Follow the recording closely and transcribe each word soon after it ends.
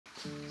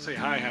Say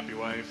hi, happy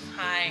wife.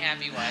 Hi,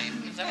 happy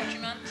wife. Is that what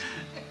you meant?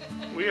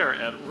 We are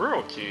at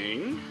Rural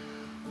King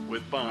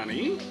with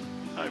Bonnie.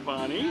 Hi,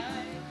 Bonnie.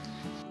 Hi.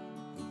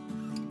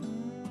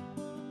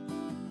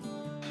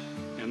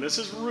 And this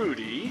is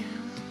Rudy.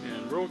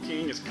 And Rural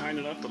King is kind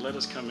enough to let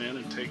us come in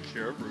and take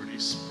care of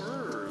Rudy's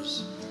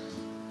spurs.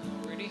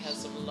 Rudy has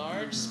some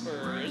large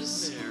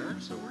spurs. Right there.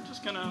 So we're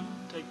just gonna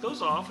take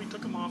those off. We took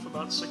them off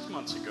about 6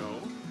 months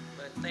ago.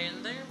 But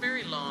they're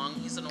very long.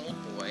 He's an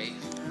old boy.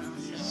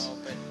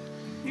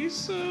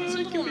 He's a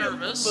little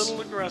nervous. A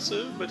little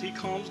aggressive, but he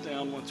calms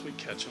down once we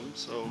catch him.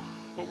 So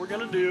what we're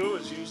going to do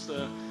is use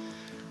the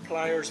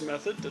pliers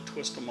method to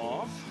twist them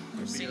off.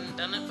 I've seen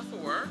done it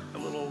before. A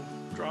little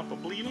drop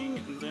of bleeding,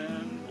 and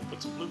then we'll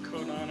put some blue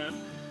coat on it.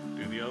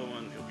 Do the other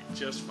one, he'll be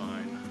just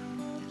fine.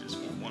 You just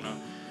won't want to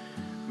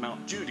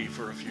mount Judy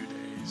for a few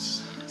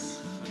days.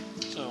 Yes.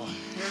 So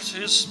here's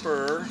his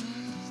spur.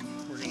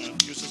 We're going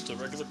to use just a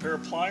regular pair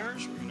of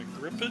pliers. We're going to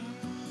grip it.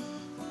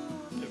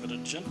 Give it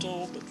a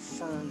gentle but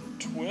firm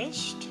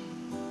twist.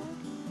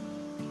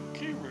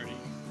 Okay, Rudy.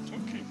 It's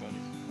okay,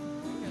 buddy.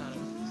 You got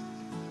him.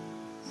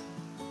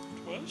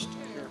 Twist.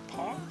 Here,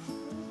 pop.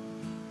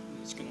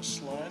 It's going to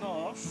slide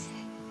off.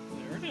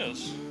 There it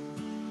is.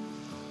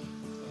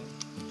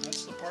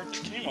 That's the part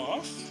that came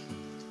off.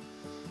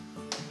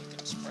 You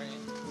can spray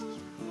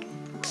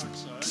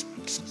Peroxide.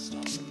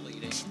 stop the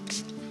bleeding.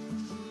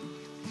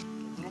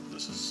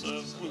 This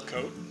is blue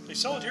coat. They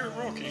sell it here at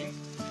Rural King.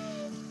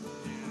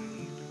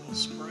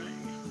 Spray.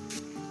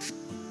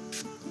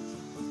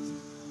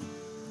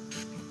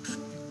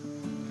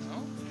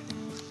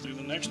 Do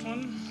the next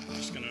one. I'm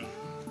just gonna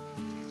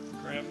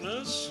grab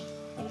this,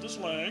 hold his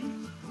leg,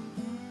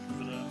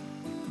 give it a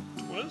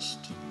twist.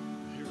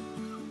 Here,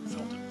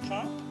 felt it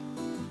pop.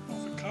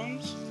 Off it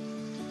comes.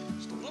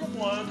 Just a little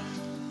blood.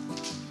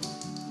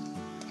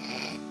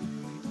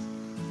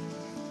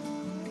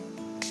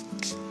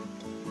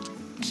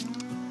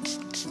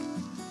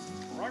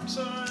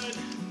 Peroxide.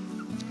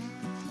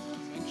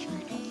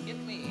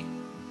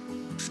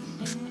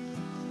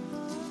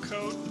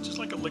 Coat, just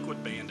like a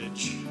liquid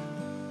bandage.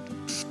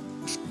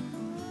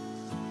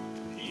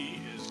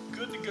 He is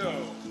good to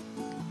go.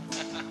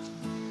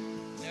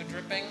 No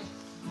dripping?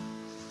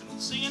 Didn't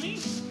see any.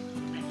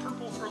 It'll be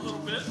purple for a little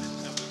bit.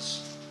 That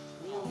was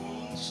war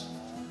wounds.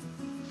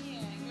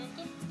 Yeah, you're a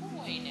good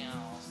boy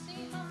now.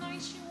 See how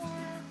nice you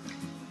are?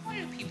 Why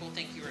do people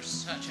think you are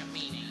such a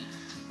meanie?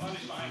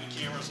 Bonnie's behind the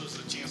camera, so it's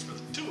a chance for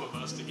the two of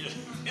us to get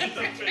in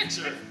the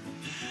picture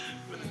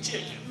with a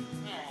chicken.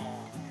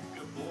 Aww.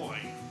 Good boy.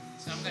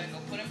 So I'm going to go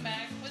put him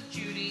back with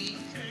Judy.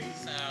 Okay.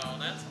 So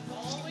that's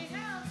all we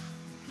have.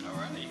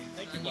 Alrighty.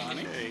 Thank you,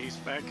 Bonnie. Okay, he's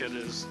back at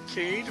his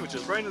cage, which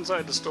is right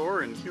inside the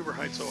store in Huber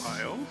Heights,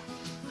 Ohio.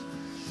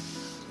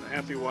 The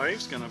happy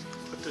wife's going to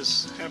put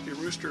this happy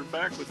rooster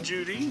back with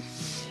Judy.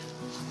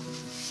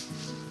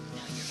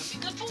 Now you're going to be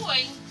a good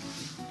boy.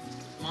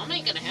 Mom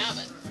ain't going to have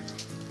it.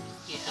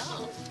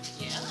 Yeah.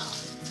 Yeah.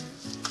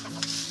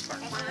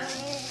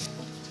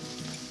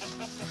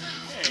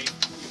 Hey,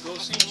 you go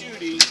see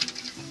Judy.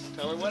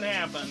 Tell her what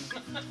happened.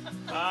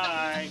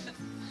 Bye.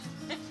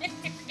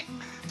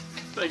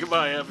 Say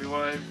goodbye, happy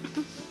wife.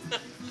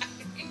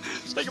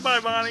 Say goodbye,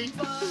 Bonnie.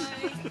 Bye.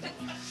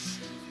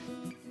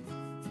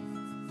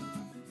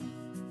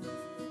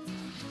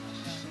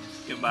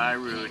 Goodbye,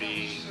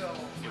 Rudy.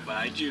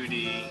 Goodbye,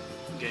 Judy.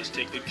 You guys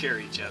take good care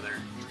of each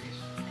other.